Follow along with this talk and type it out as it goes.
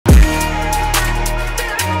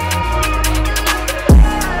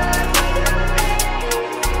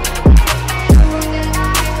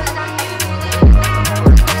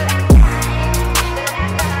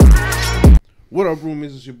up,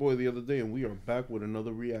 roomies? It's your boy the other day, and we are back with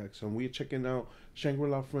another reaction. We're checking out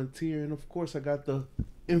Shangri-La Frontier, and of course, I got the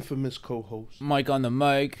infamous co-host, Mike on the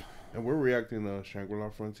mic. and we're reacting to Shangri-La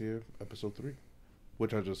Frontier episode 3,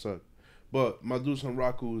 which I just said. But my dude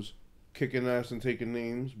Rakurou's kicking ass and taking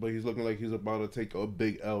names, but he's looking like he's about to take a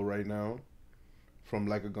big L right now from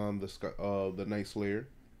Lycagon, the Night Slayer.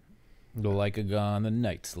 The Lycagon, the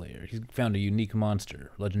Night Slayer. He's found a unique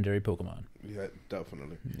monster, legendary Pokemon. Yeah,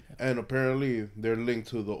 definitely. Yeah. And apparently, they're linked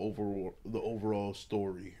to the overall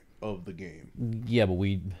story of the game. Yeah, but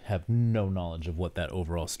we have no knowledge of what that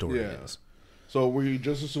overall story is. So we're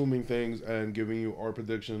just assuming things and giving you our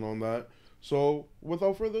prediction on that. So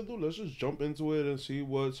without further ado, let's just jump into it and see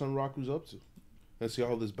what Rakurou's up to, and see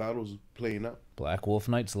how this battle's playing out. Black Wolf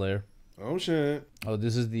Night Slayer. Oh shit! Oh,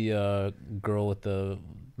 this is the girl with the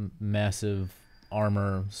massive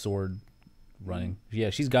armor sword running. Yeah,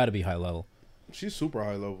 she's got to be high level. She's super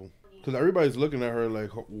high level. Because everybody's looking at her like,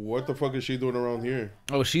 what the fuck is she doing around here?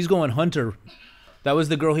 Oh, she's going hunter. That was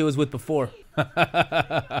the girl he was with before.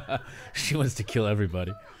 She wants to kill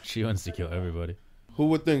everybody. She wants to kill everybody. Who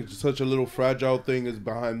would think such a little fragile thing is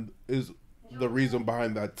the reason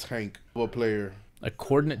behind that tank of a player? A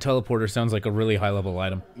coordinate teleporter sounds like a really high level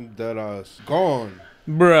item. That ass. Gone.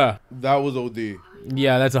 Bruh. That was OD.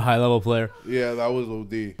 Yeah, that's a high level player. Yeah, that was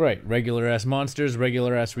OD. Right, regular ass monsters,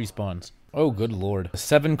 regular ass respawns. Oh, good lord.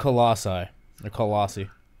 7 Colossi. Or Colossi.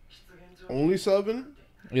 Only 7?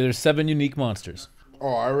 Yeah, there's 7 unique monsters.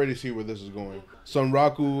 Oh, I already see where this is going.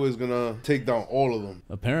 Raku is gonna take down all of them.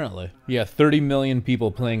 Apparently. Yeah, 30 million people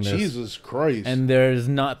playing this. Jesus Christ. And there's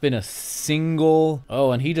not been a single...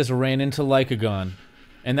 Oh, and he just ran into Lycagon.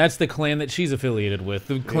 And that's the clan that she's affiliated with.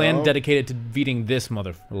 The clan dedicated to beating this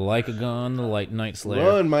mother... Lycagon, the Light Night Slayer.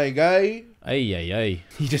 Run, my guy. Ay, ay, ay.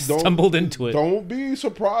 He just stumbled into it. Don't be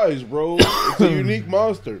surprised, bro. It's a unique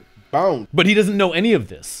monster. Bounce. But he doesn't know any of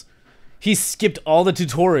this. He skipped all the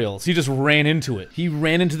tutorials. He just ran into it. He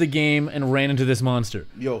ran into the game and ran into this monster.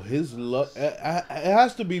 Yo, his luck... It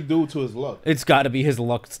has to be due to his luck. It's got to be his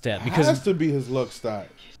luck stat. Because it has to be his luck stat.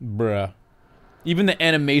 Bruh. Even the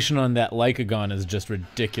animation on that Lycagon is just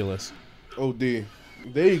ridiculous. OD.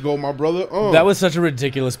 There you go, my brother. That was such a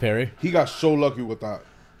ridiculous parry. He got so lucky with that.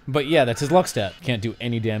 But yeah, that's his luck stat. Can't do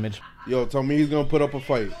any damage. Yo, tell me he's going to put up a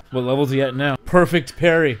fight. What level's he at now? Perfect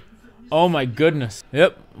parry. Oh my goodness.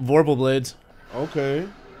 Yep, Vorpal Blades. Okay.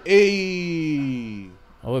 Hey.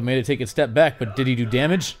 Oh, it made it take a step back, but did he do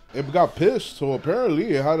damage? It got pissed, so apparently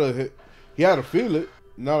it had to hit. He had to feel it.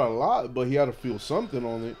 Not a lot, but he had to feel something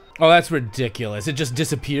on it. Oh, that's ridiculous. It just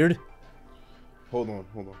disappeared? Hold on,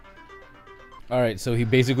 hold on. Alright, so he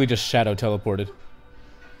basically just shadow teleported.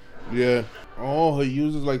 Yeah. Oh, he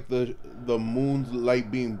uses like the moon's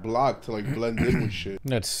light being blocked to like blend in with shit.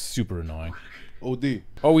 That's super annoying. OD.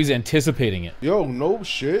 Oh, he's anticipating it. Yo, no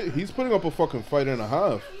shit. He's putting up a fucking fight and a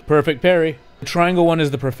half. Perfect parry. The triangle one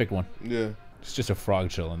is the perfect one. Yeah. It's just a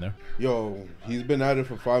frog chill in there. Yo, he's been at it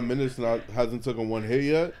for 5 minutes and hasn't taken one hit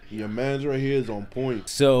yet. Your man's right here is on point.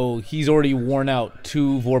 So he's already worn out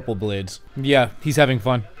 2 Vorpal Blades. Yeah, he's having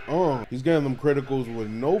fun. He's getting them criticals with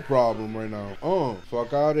no problem right now.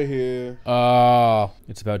 Fuck out of here.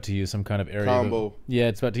 It's about to use some kind of area combo. Yeah,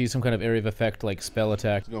 it's about to use some kind of area of effect like spell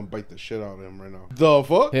attack. He's gonna bite the shit out of him right now. The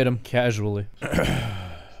fuck? Hit him casually.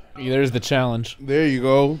 There's the challenge. There you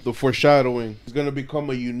go. The foreshadowing. He's gonna become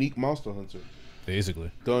a unique monster hunter.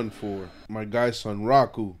 Basically. Done for. My guy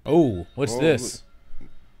Raku. Oh, what's this?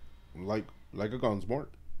 Like a gun's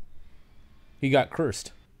mark. He got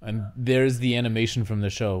cursed. And there's the animation from the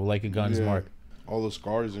show, Lycagon's mark. All the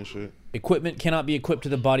scars and shit. Equipment cannot be equipped to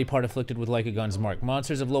the body part afflicted with Lycagon's mark.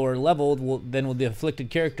 Monsters of lower level will the afflicted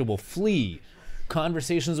character will flee.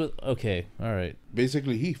 Conversations with... Okay, alright.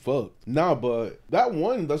 Basically, he fucked. Nah, but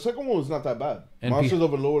the second one was not that bad. Monsters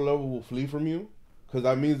of a lower level will flee from you. Because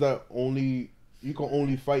that means that you can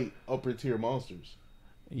only fight upper tier monsters.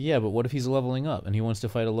 Yeah, but what if he's leveling up and he wants to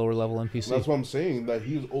fight a lower level NPC? That's what I'm saying, that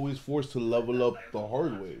he's always forced to level up the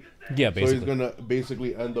hard way. Yeah, basically. So he's gonna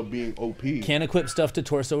basically end up being OP. Can't equip stuff to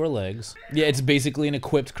torso or legs. Yeah, it's basically an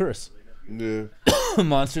equipped curse. Yeah.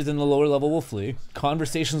 Monsters in the lower level will flee.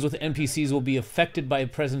 Conversations with NPCs will be affected by the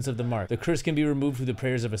presence of the mark. The curse can be removed through the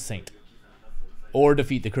prayers of a saint. Or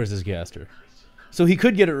defeat the curse's caster. So he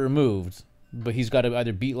could get it removed, but he's got to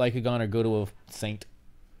either beat Lycagon or go to a saint.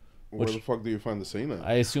 Where the fuck do you find the saint at?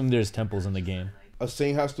 I assume there's temples in the game. A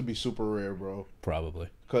saint has to be super rare, bro. Probably.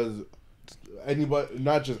 Because anybody,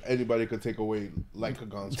 not just anybody, could take away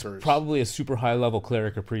Lycagon's curse. Probably a super high level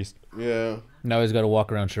cleric or priest. Yeah. Now he's got to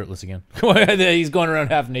walk around shirtless again. He's going around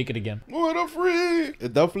half naked again. What a freak!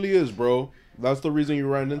 It definitely is, bro. That's the reason you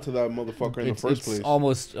ran into that motherfucker in the first place.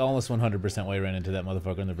 Almost 100% why you ran into that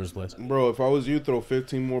motherfucker in the first place. Bro, if I was you, throw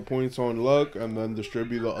 15 more points on luck and then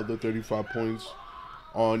distribute the other 35 points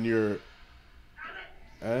on your...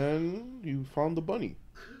 And you found the bunny.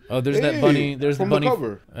 Oh, there's that bunny. There's the bunny. The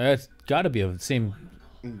cover. It's got to be a same...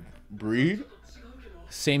 Breed?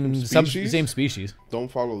 Same species.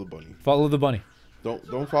 Don't follow the bunny. Follow the bunny.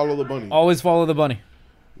 Don't follow the bunny. Always follow the bunny.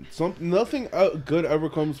 Nothing good ever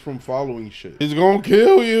comes from following shit. He's gonna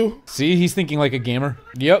kill you. See, he's thinking like a gamer.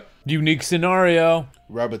 Yep. Unique scenario.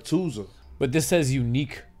 Rabbituza. But this says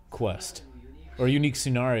unique quest. Or unique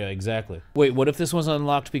scenario, exactly. Wait, what if this was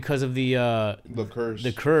unlocked because of the curse?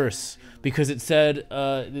 The curse. Because it said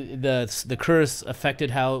the curse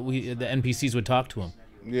affected how the NPCs would talk to him.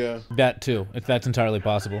 Yeah. That too, if that's entirely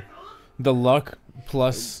possible. The luck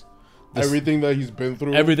plus... everything that he's been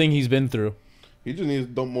through. Everything he's been through. He just needs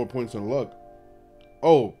to dump more points in luck.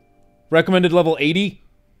 Oh. Recommended level 80?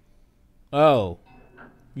 Oh.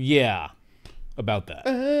 Yeah. About that.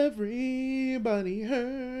 Everybody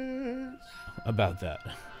hurts. About that.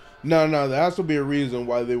 No, there has to be a reason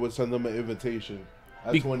why they would send them an invitation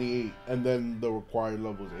at 28 and then the required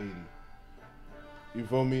level is 80. You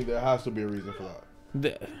feel me? There has to be a reason for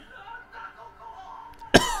that.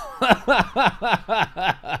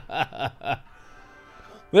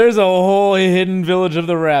 There's a whole hidden village of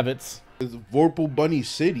the rabbits. It's Vorpal Bunny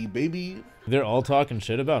City, baby. They're all talking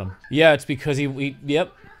shit about him. Yeah, it's because he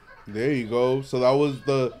yep. There you go. So that was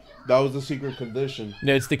the secret condition.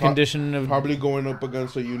 Yeah, it's the condition of probably going up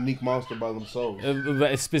against a unique monster by themselves.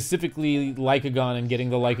 Specifically Lycagon and getting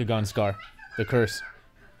the Lycagon scar, the curse.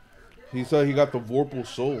 He said he got the Vorpal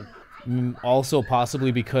soul. Also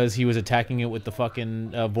possibly because he was attacking it with the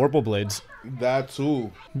fucking Vorpal blades. That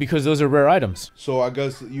too. Because those are rare items. So I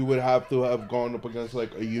guess you would have to have gone up against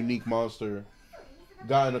like a unique monster,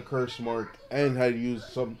 gotten a curse mark, and had used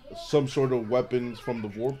some sort of weapons from the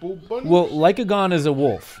Vorpal bunnies. Well, Lycagon is a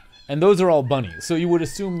wolf, and those are all bunnies. So you would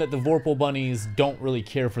assume that the Vorpal bunnies don't really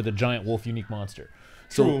care for the giant wolf unique monster.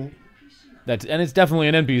 So true. And it's definitely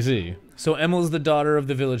an NPC. So Emma's the daughter of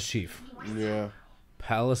the village chief. Yeah.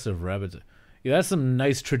 Palace of Rabbits. Yeah, that's some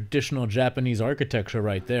nice traditional Japanese architecture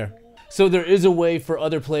right there. So there is a way for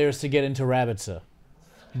other players to get into Rabbitsa,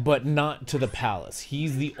 but not to the palace.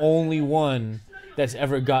 He's the only one that's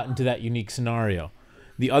ever gotten to that unique scenario.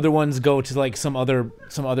 The other ones go to like some other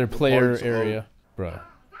player area. Bro,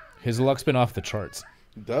 his luck's been off the charts.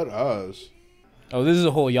 That ass. Oh, this is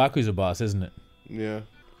a whole Yakuza boss, isn't it? Yeah.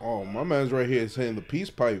 Oh, my man's right here saying the peace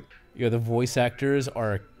pipe. Yeah, the voice actors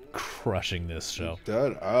are crushing this show.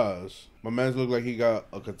 That ass. My man's look like he got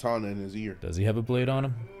a katana in his ear. Does he have a blade on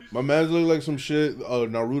him? My man's look like some shit a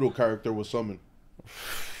Naruto character was summoned.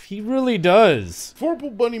 He really does.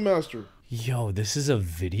 Vorpal Bunny Master. Yo, this is a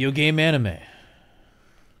video game anime.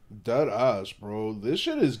 That ass, bro. This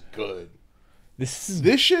shit is good.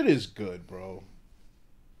 This shit is good, bro.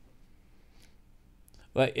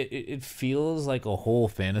 Like it feels like a whole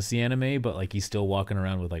fantasy anime, but like he's still walking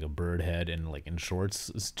around with like a bird head and like in shorts,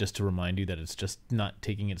 it's just to remind you that it's just not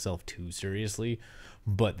taking itself too seriously.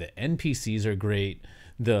 But the NPCs are great.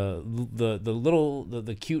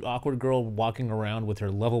 The cute awkward girl walking around with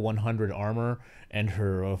her level 100 armor and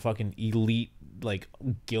her fucking elite like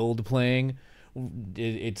guild playing.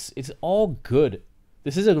 It's all good.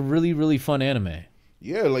 This is a really fun anime.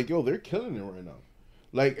 Yeah, like yo, they're killing it right now.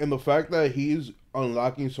 Like, and the fact that he's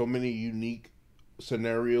unlocking so many unique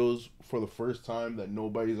scenarios for the first time that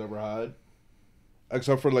nobody's ever had,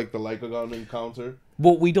 except for like the Lycagon encounter.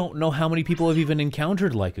 Well, we don't know how many people have even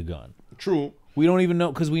encountered Lycagon. True. We don't even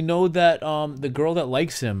know, because we know that the girl that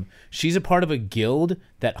likes him, she's a part of a guild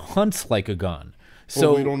that hunts Lycagon.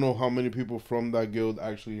 So but we don't know how many people from that guild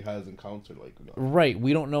actually has encountered Lycagon. Right.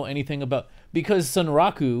 We don't know anything about, because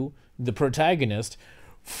Sunraku, the protagonist,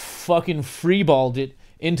 fucking freeballed it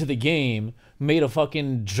into the game, made a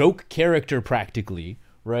fucking joke character practically,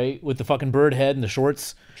 right? With the fucking bird head and the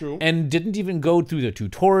shorts. True. And didn't even go through the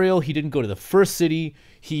tutorial. He didn't go to the first city.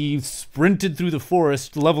 He sprinted through the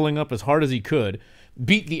forest, leveling up as hard as he could,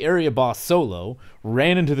 beat the area boss solo,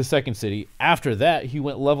 ran into the second city. After that, he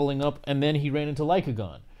went leveling up, and then he ran into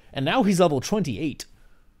Lycagon. And now he's level 28,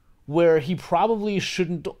 where he probably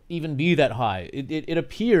shouldn't even be that high. It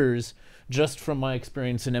appears, just from my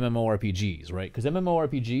experience in MMORPGs, right? Because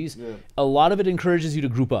MMORPGs, yeah, a lot of it encourages you to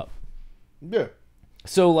group up. Yeah.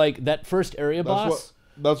 So, like, that first area boss...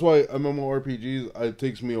 That's why MMORPGs, it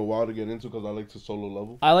takes me a while to get into, because I like to solo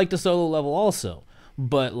level. I like to solo level also.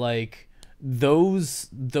 But, like, those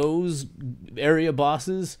area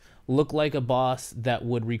bosses look like a boss that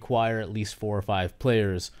would require at least 4 or 5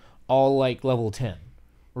 players, all, like, level 10.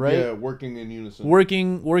 right? Yeah, working in unison.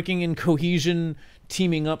 Working in cohesion,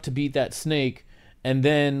 teaming up to beat that snake. And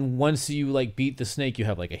then once you like beat the snake, you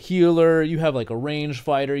have like a healer, you have like a range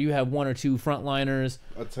fighter, you have one or two frontliners,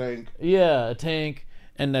 a tank. Yeah, a tank,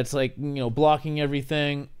 and that's like, you know, blocking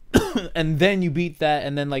everything. And then you beat that,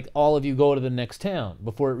 and then like all of you go to the next town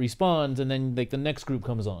before it respawns, and then like the next group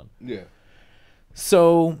comes on. Yeah.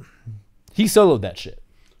 So he soloed that shit.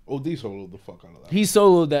 OD soloed the fuck out of that. He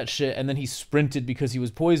soloed that shit, and then he sprinted because he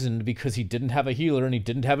was poisoned because he didn't have a healer and he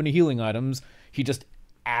didn't have any healing items. He just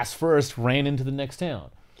ass first ran into the next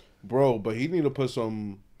town. Bro, but he need to put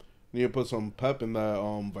some pep in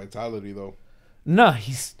that vitality though. Nah,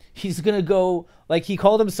 he's gonna go like he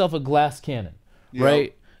called himself a glass cannon,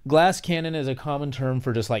 right? Glass cannon is a common term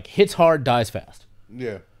for just like hits hard, dies fast.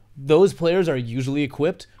 Yeah. Those players are usually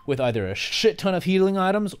equipped with either a shit ton of healing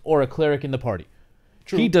items or a cleric in the party.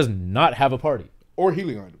 True. He does not have a party. Or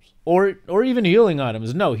healing items. Or even healing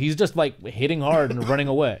items. No, he's just like hitting hard and running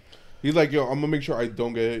away. He's like, yo, I'm gonna make sure I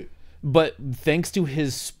don't get hit. But thanks to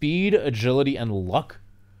his speed, agility, and luck,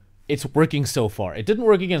 it's working so far. It didn't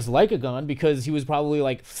work against Lycagon because he was probably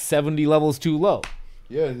like 70 levels too low.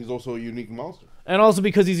 Yeah, and he's also a unique monster. And also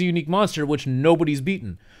because he's a unique monster, which nobody's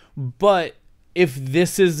beaten. But if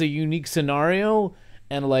this is a unique scenario,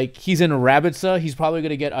 and like he's in Rabitsa, he's probably going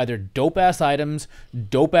to get either dope-ass items,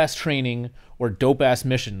 dope-ass training, or dope-ass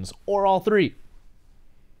missions, or all three.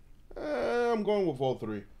 I'm going with all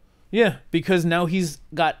three. Yeah, because now he's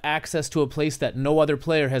got access to a place that no other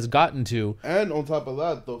player has gotten to. And on top of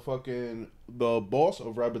that, the boss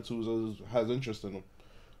of Rabitsa has interest in him.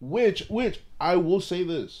 Which I will say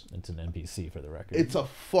this. It's an NPC for the record. It's a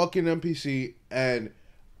fucking NPC, and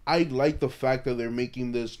I like the fact that they're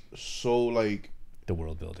making this so like the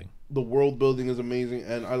world building. The world building is amazing,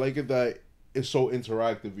 and I like it that it's so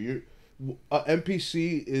interactive. An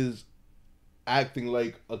NPC is acting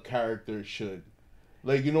like a character should.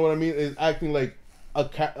 Like, you know what I mean? It's acting like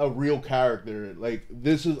a real character. Like,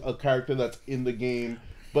 this is a character that's in the game,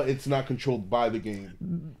 but it's not controlled by the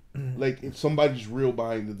game. Like, it's somebody's real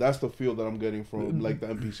behind it. That's the feel that I'm getting from, like, the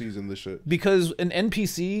NPCs in this shit. Because an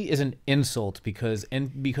NPC is an insult because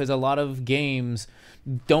a lot of games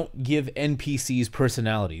don't give NPCs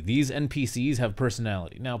personality. These NPCs have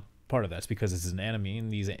personality. Now, part of that's because this is an anime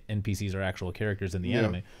and these NPCs are actual characters in the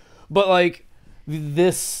anime. But, like,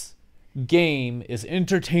 this game is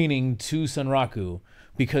entertaining to Sanraku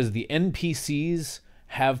because the NPCs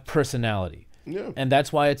have personality. Yeah. And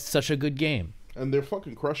that's why it's such a good game. And they're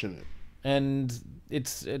fucking crushing it. And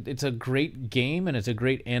it's a great game, and it's a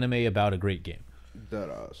great anime about a great game.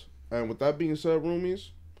 Deadass. And with that being said,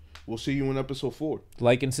 roomies, we'll see you in episode 4.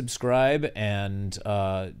 Like and subscribe, and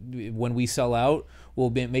when we sell out, we'll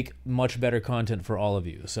make much better content for all of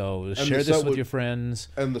you. So share this with your friends.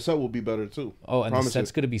 And the set will be better too. Oh, and the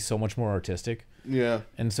set's going to be so much more artistic. Yeah.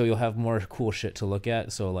 And so you'll have more cool shit to look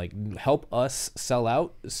at. So like help us sell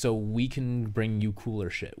out so we can bring you cooler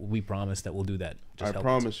shit. We promise that we'll do that. I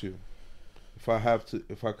promise you. If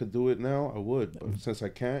I could do it now, I would. But since I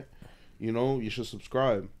can't, you should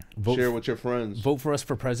subscribe. Share with your friends. Vote for us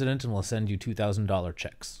for president and we'll send you $2,000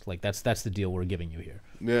 checks. Like that's the deal we're giving you here.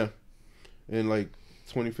 Yeah. In like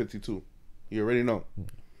 2052. You already know.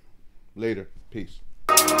 Later. Peace.